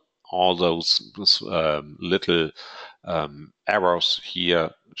well. All those little arrows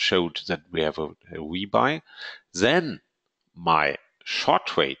here showed that we have a rebuy. Then my short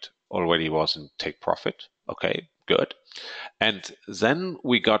trade already was in take profit. Okay, good. And then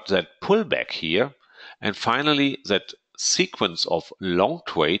we got that pullback here. And finally, that sequence of long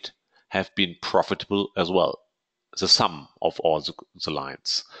trade have been profitable as well. The sum of all the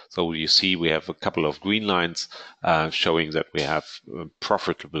lines. So you see we have a couple of green lines showing that we have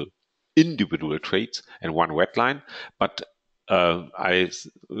profitable individual trades and one red line. But I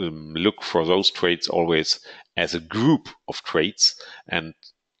look for those trades always as a group of trades, and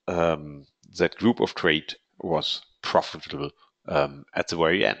that group of trade was profitable at the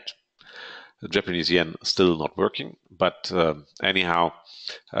very end. The Japanese yen still not working, but anyhow,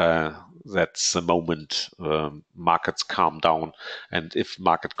 that's the moment markets calm down. And if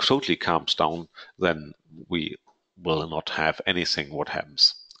market totally calms down, then we will not have anything what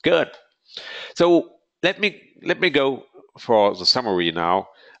happens. Good. So let me go for the summary now.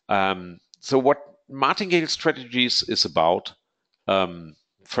 So what Martingale strategies is about,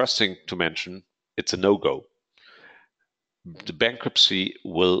 first thing to mention, it's a no-go. The bankruptcy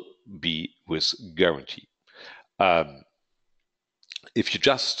will be with guarantee. If you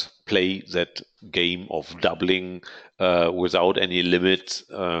just play that game of doubling without any limit,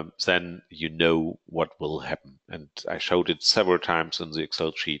 then you know what will happen. And I showed it several times in the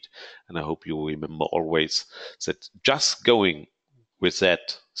Excel sheet, and I hope you remember always that just going with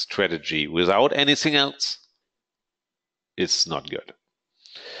that strategy without anything else is not good.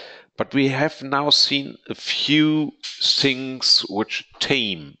 But we have now seen a few things which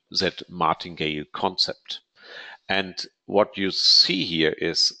tame that Martingale concept. And what you see here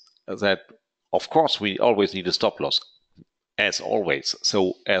is that, of course, we always need a stop loss, as always.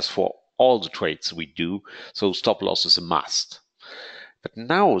 So as for all the trades we do, so stop loss is a must. But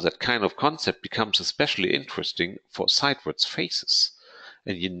now that kind of concept becomes especially interesting for sideways phases.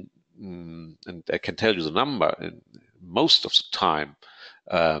 And I can tell you the number, most of the time,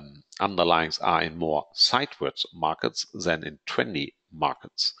 underlyings are in more sideways markets than in trendy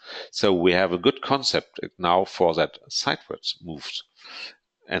markets. So we have a good concept now for that sideways moves.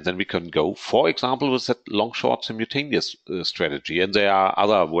 And then we can go, for example, with that long-short simultaneous strategy. And there are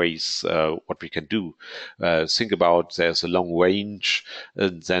other ways what we can do. Think about there's a long range,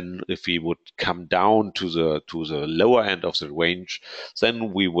 and then if we would come down to the lower end of the range,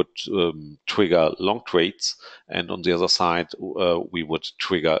 then we would trigger long trades, and on the other side we would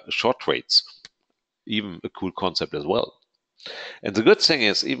trigger short trades. Even a cool concept as well. And the good thing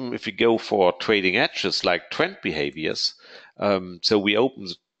is, even if we go for trading edges like trend behaviors, so we open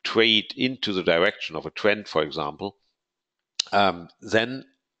the trade into the direction of a trend, for example, then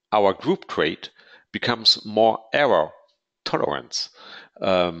our group trade becomes more error tolerance,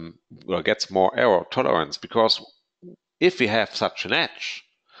 or gets more error tolerance, because if we have such an edge,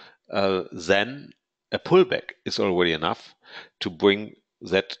 then a pullback is already enough to bring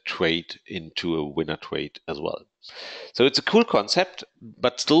that trade into a winner trade as well. So it's a cool concept,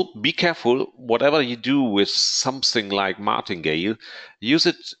 but still be careful. Whatever you do with something like Martingale, use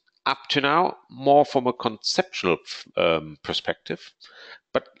it up to now more from a conceptual perspective,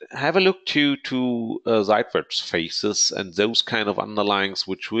 but have a look to sideways faces and those kind of underlyings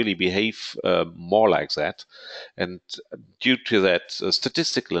which really behave more like that. And due to that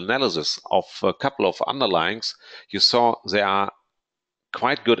statistical analysis of a couple of underlyings, you saw there are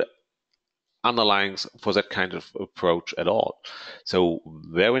quite good underlyings for that kind of approach at all. So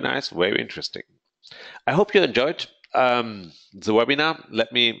very nice, very interesting. I hope you enjoyed the webinar.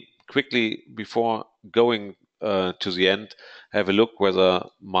 Let me quickly, before going to the end, have a look whether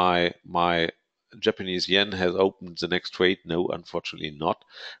my Japanese yen has opened the next trade. No, unfortunately not.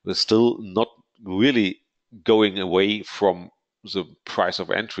 We're still not really going away from the price of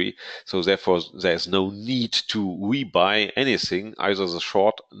entry, so therefore there's no need to rebuy anything, either the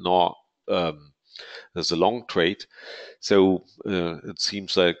short nor the long trade. So it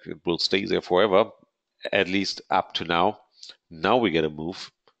seems like it will stay there forever, at least up to now. Now we get a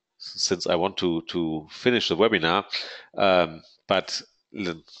move, since I want to finish the webinar. But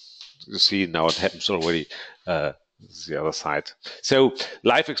you see now it happens already. The other side. So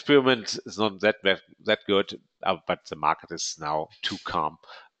life experiment is not that good, but the market is now too calm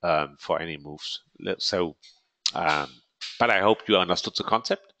for any moves. So, um, but I hope you understood the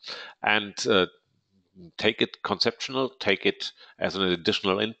concept and take it conceptual, take it as an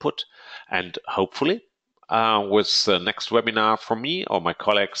additional input, and hopefully with the next webinar from me or my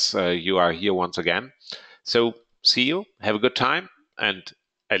colleagues, you are here once again. So see you, have a good time, and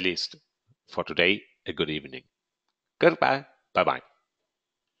at least for today, a good evening. Goodbye. Bye-bye.